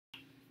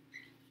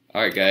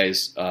Alright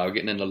guys, we're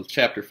getting into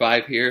chapter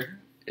 5 here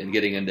and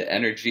getting into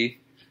energy.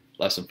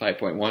 Lesson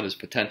 5.1 is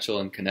potential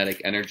and kinetic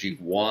energy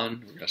 1.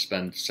 We're going to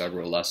spend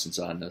several lessons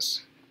on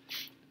this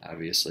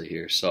obviously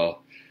here. So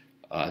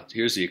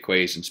here's the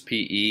equations.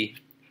 PE,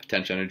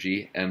 potential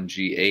energy,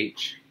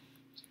 mgh,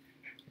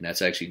 and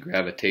that's actually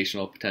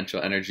gravitational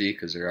potential energy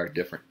because there are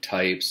different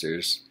types.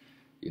 There's,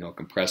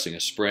 compressing a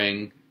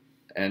spring,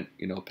 and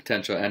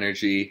potential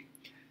energy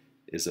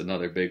is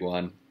another big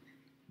one.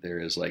 There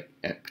is like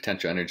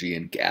potential energy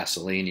in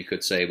gasoline, you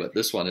could say, but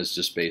this one is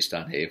just based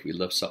on, hey, if we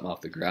lift something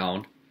off the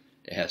ground,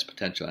 it has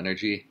potential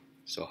energy,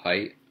 so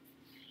height.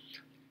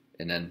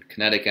 And then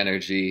kinetic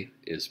energy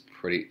is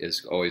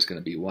always going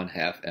to be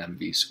 1/2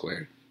 mv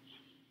squared.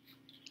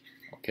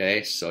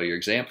 Okay, so your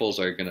examples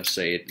are going to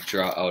say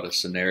draw out a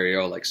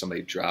scenario like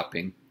somebody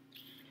dropping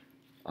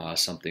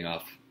something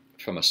off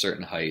from a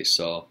certain height.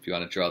 So if you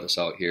want to draw this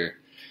out here,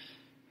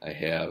 I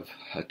have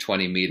a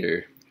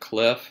 20-meter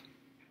cliff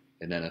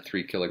and then a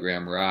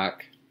 3-kilogram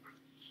rock,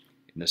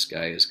 and this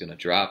guy is going to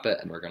drop it,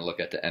 and we're going to look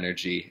at the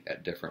energy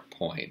at different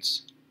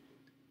points.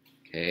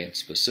 Okay, and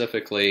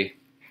specifically,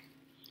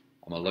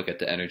 I'm going to look at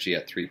the energy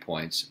at 3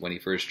 points. When he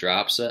first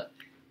drops it,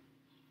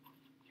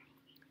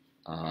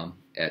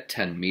 at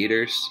 10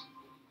 meters,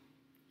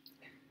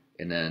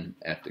 and then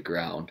at the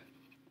ground,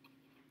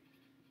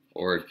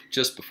 or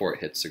just before it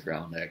hits the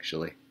ground,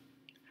 actually,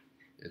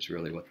 is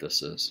really what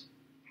this is.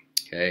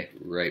 Okay,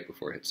 right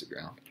before it hits the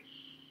ground.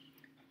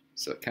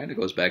 So it kind of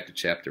goes back to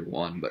chapter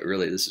 1, but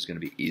really this is going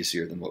to be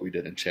easier than what we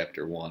did in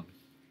chapter 1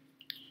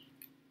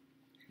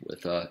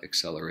 with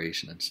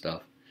acceleration and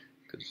stuff,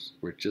 because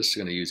we're just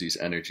going to use these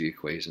energy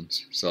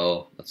equations.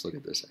 So let's look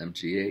at this.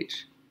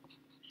 mgh,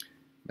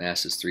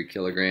 mass is 3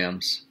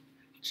 kilograms,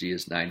 g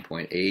is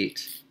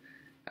 9.8.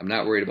 I'm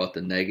not worried about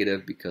the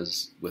negative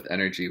because with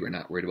energy we're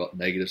not worried about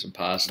negatives and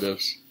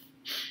positives.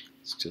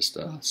 It's just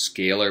a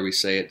scalar, we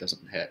say.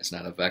 It's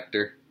not a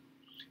vector.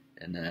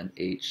 And then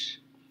h,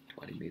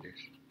 20 meters.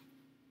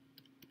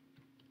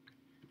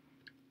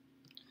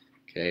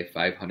 Okay,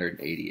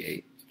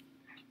 588.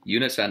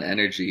 Units on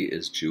energy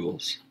is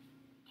joules.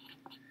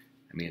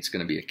 I mean, it's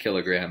going to be a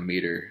kilogram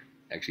meter.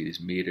 Actually,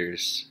 these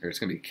meters, or it's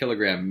going to be a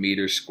kilogram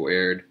meter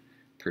squared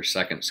per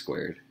second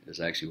squared is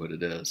actually what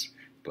it is.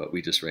 But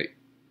we just write,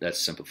 that's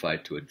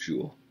simplified to a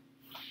joule.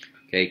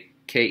 Okay,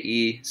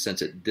 KE,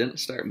 since it didn't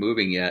start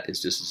moving yet,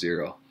 is just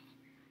 0.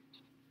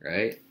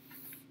 Right?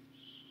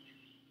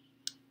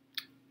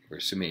 We're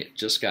assuming it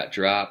just got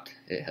dropped.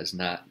 It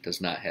does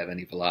not have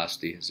any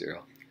velocity,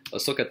 0.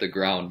 Let's look at the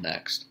ground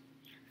next.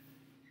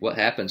 What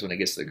happens when it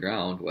gets to the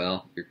ground?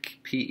 Well, your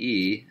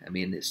PE, I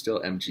mean, it's still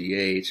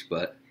mgh,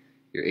 but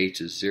your h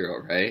is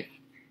 0, right?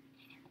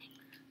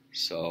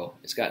 So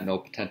it's got no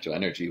potential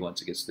energy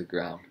once it gets to the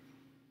ground.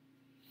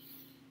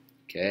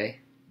 Okay,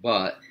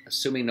 but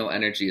assuming no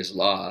energy is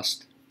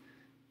lost,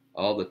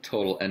 all the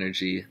total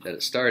energy that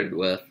it started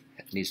with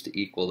needs to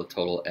equal the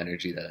total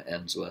energy that it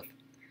ends with.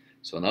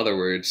 So in other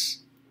words,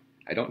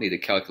 I don't need to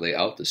calculate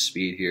out the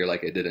speed here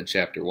like I did in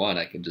chapter 1.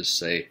 I can just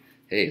say,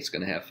 hey, it's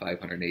going to have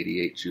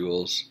 588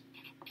 joules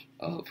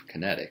of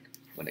kinetic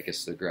when it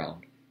gets to the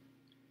ground,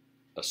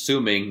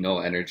 assuming no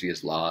energy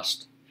is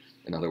lost.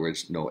 In other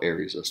words, no air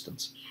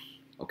resistance.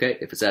 Okay,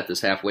 if it's at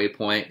this halfway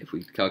point, if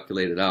we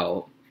calculate it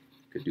out,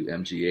 we could do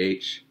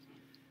mgh,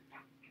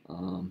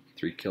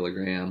 3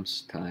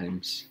 kilograms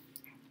times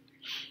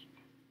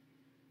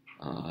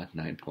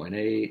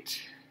 9.8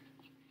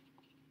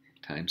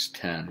 times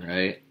 10,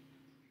 right?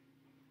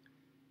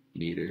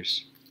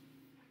 Meters.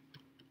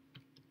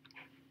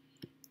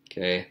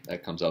 Okay,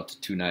 that comes out to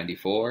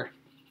 294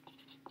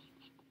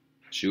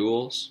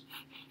 joules.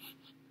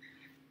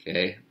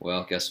 Okay,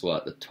 well, guess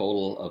what? The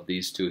total of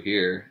these two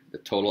here, the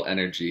total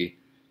energy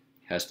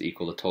has to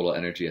equal the total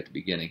energy at the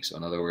beginning. So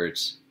in other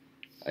words,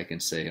 I can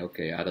say,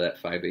 okay, out of that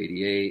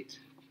 588,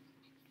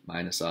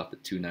 minus off the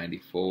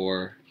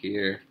 294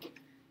 here,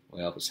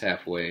 well, if it's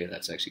halfway,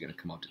 that's actually going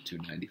to come out to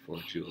 294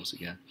 joules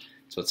again.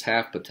 So it's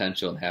half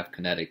potential and half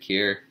kinetic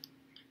here.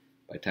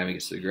 By the time it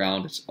gets to the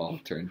ground, it's all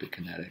turned to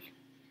kinetic.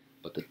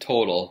 But the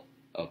total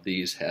of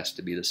these has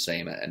to be the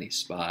same at any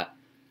spot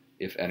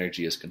if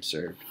energy is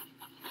conserved.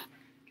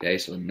 Okay,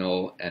 so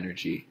no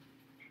energy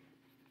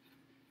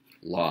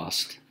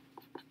lost,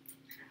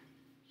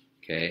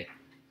 okay,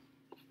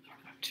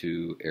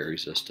 to air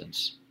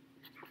resistance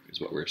is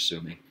what we're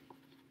assuming.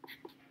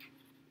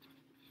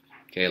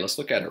 Okay, let's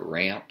look at a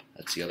ramp.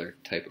 That's the other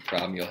type of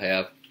problem you'll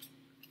have.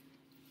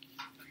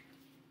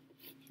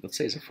 Let's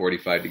say it's a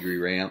 45-degree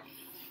ramp.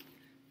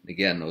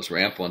 Again, those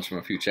ramp ones from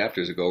a few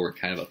chapters ago were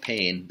kind of a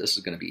pain. This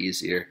is going to be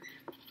easier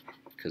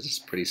because it's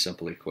pretty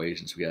simple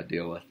equations we got to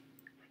deal with.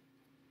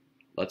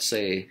 Let's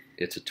say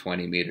it's a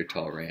 20-meter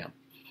tall ramp,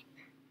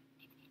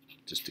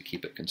 just to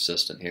keep it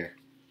consistent here.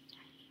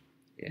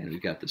 And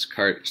we've got this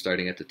cart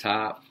starting at the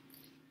top.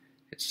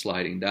 It's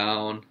sliding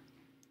down.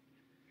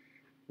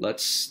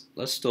 Let's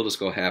still just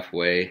go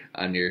halfway.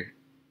 On your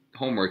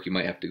homework, you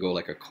might have to go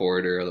like a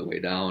quarter of the way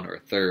down or a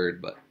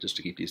third, but just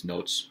to keep these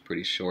notes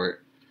pretty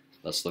short,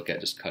 let's look at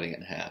just cutting it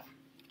in half.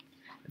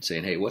 and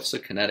saying, hey, what's the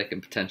kinetic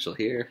and potential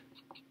here?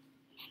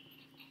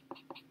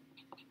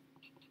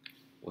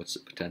 What's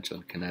the potential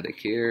and kinetic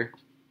here?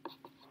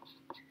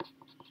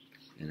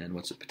 And then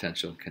what's the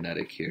potential and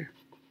kinetic here?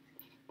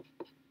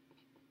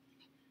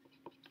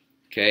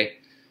 Okay,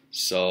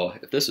 so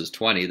if this is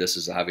 20, this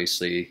is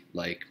obviously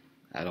like,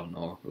 I don't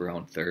know,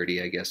 around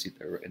 30, I guess,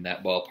 in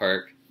that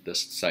ballpark,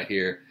 this side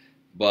here.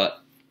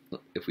 But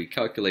if we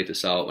calculate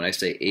this out, when I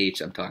say h,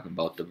 I'm talking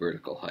about the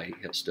vertical height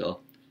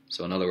still.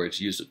 So in other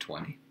words, use a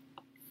 20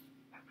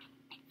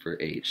 for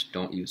h.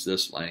 Don't use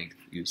this length,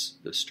 use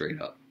this straight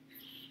up.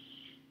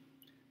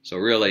 So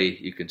really,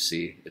 you can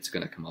see it's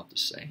going to come out the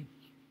same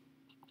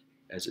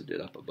as it did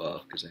up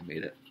above because I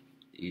made it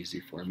easy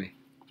for me.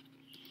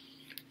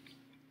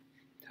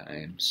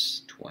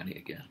 Times 20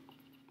 again.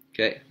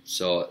 Okay,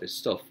 so it's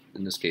still,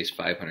 in this case,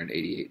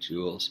 588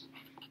 joules.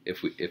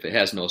 If it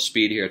has no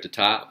speed here at the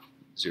top,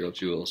 0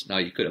 joules. Now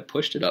you could have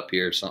pushed it up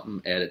here or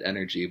something, added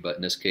energy, but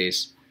in this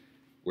case,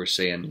 we're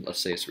saying, let's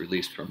say it's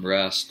released from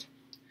rest,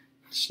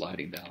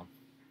 sliding down.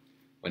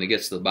 When it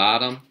gets to the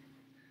bottom,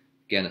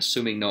 again,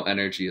 assuming no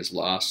energy is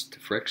lost to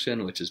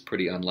friction, which is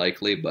pretty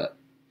unlikely, but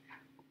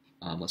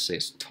let's say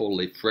it's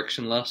totally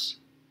frictionless,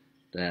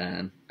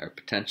 then our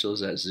potential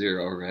is at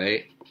 0,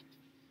 right?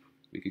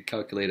 We could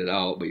calculate it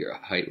out, but your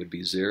height would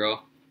be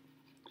 0.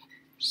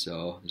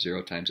 So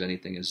 0 times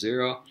anything is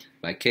 0.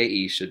 My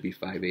KE should be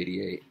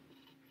 588.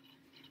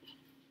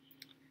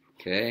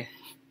 Okay.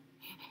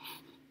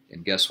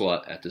 And guess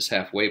what? At this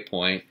halfway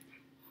point,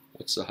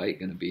 what's the height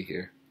going to be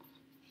here?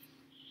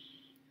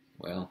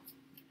 Well,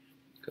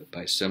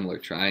 by similar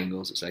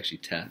triangles, it's actually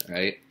 10,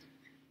 right?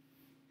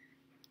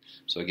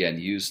 So again,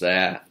 use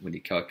that when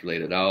you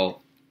calculate it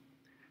out.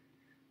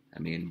 I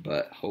mean,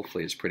 but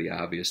hopefully it's pretty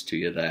obvious to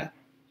you that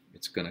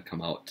it's going to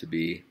come out to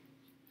be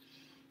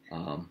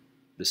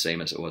the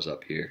same as it was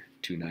up here,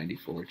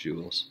 294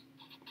 joules.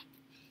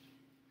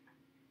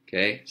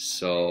 Okay,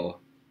 so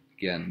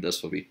again,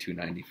 this will be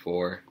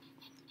 294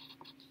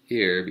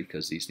 here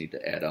because these need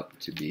to add up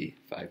to be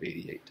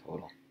 588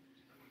 total.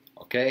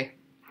 Okay,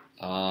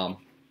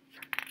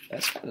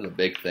 that's kind of the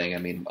big thing. I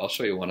mean, I'll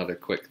show you one other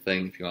quick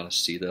thing if you want to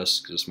see this,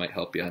 because this might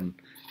help you on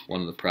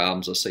one of the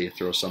problems. Let's say you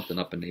throw something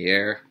up in the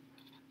air,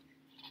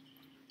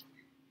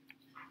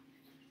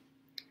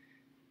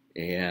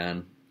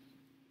 and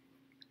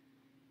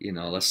you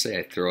know, let's say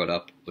I throw it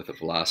up with a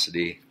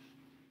velocity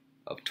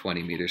of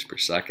 20 meters per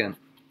second,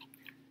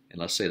 and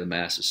let's say the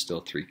mass is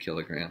still 3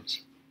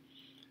 kilograms.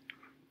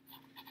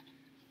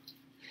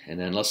 And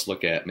then let's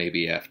look at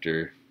maybe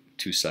after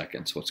 2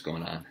 seconds what's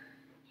going on.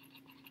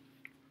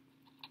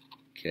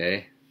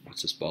 Okay,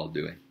 what's this ball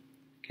doing?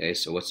 Okay,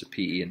 so what's the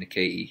PE and the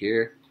KE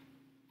here?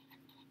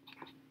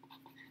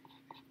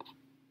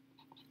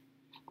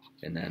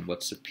 And then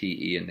what's the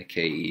PE and the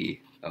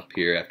KE up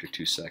here after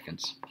 2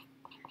 seconds?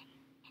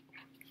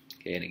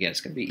 Okay, and again, it's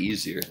going to be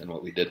easier than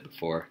what we did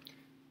before.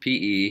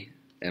 PE,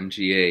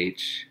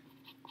 MGH,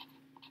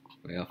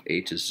 well,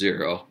 H is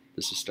 0.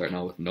 This is starting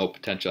out with no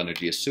potential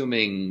energy,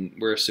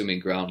 we're assuming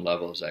ground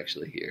level is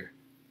actually here.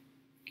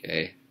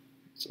 Okay,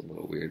 it's a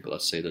little weird, but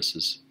let's say this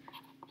is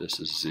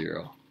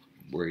 0,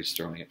 where he's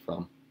throwing it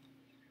from.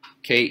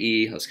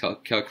 KE, let's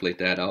calculate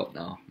that out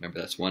now. Remember,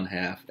 that's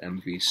 1/2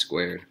 mv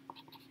squared.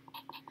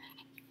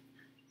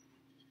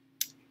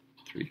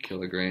 3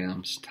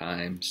 kilograms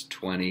times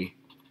 20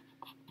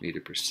 meter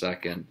per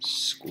second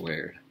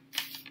squared.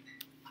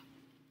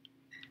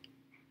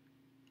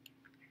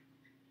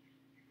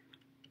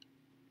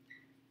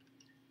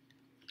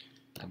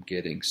 I'm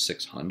getting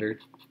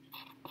 600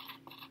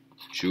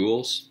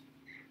 joules.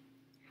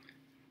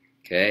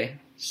 Okay,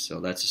 so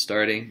that's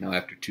starting. Now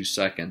after 2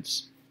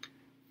 seconds,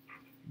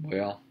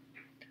 well,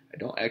 I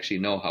don't actually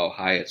know how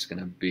high it's going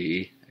to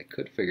be. I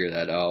could figure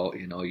that out,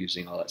 you know,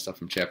 using all that stuff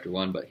from chapter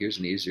 1, but here's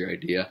an easier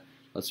idea.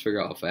 Let's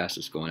figure out how fast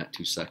it's going at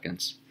 2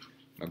 seconds.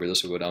 Remember,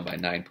 this will go down by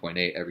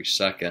 9.8 every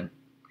second.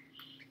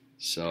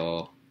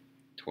 So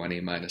 20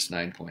 minus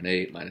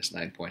 9.8 minus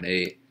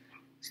 9.8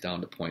 is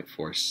down to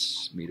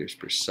 0.4 meters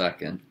per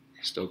second.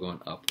 Still going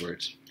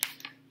upwards.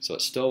 So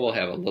it still will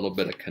have a little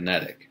bit of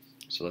kinetic.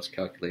 So let's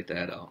calculate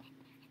that out.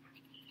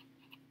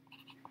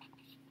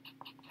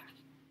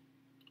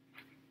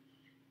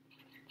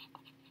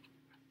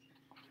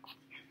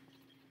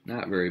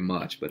 Not very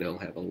much, but it'll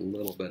have a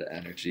little bit of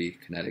energy,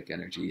 kinetic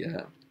energy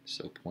yet.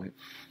 So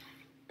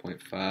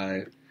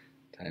 0.5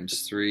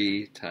 times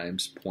 3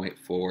 times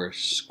 0.4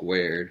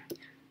 squared.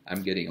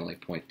 I'm getting only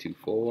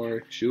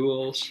 0.24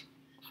 joules.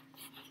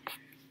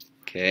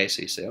 Okay,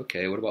 so you say,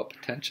 okay, what about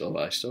potential?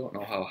 Well, I still don't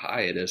know how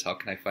high it is. How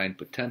can I find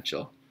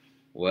potential?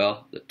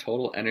 Well, the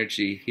total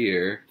energy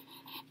here,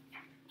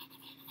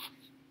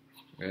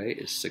 right,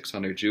 is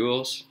 600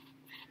 joules.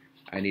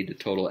 I need the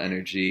total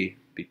energy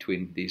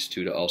between these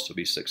two to also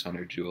be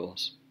 600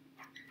 joules.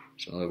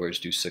 So in other words,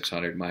 do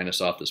 600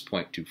 minus off this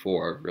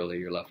 0.24. Really,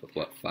 you're left with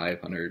what,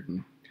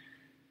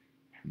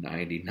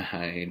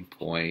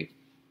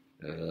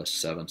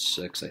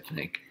 599.76, I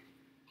think,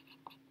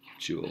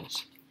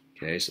 joules.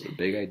 Okay, so the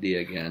big idea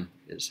again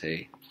is,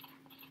 hey,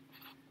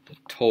 the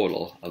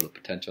total of the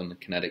potential and the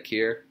kinetic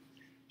here,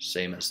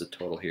 same as the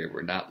total here.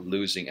 We're not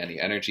losing any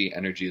energy.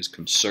 Energy is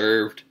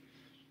conserved,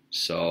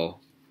 so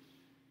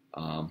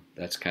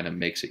that's kind of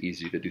makes it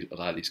easy to do a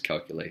lot of these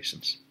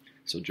calculations.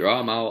 So draw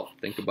them out,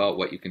 think about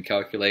what you can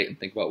calculate, and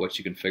think about what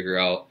you can figure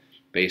out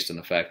based on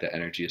the fact that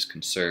energy is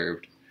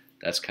conserved.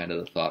 That's kind of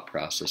the thought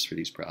process for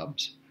these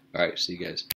problems. All right, see you guys.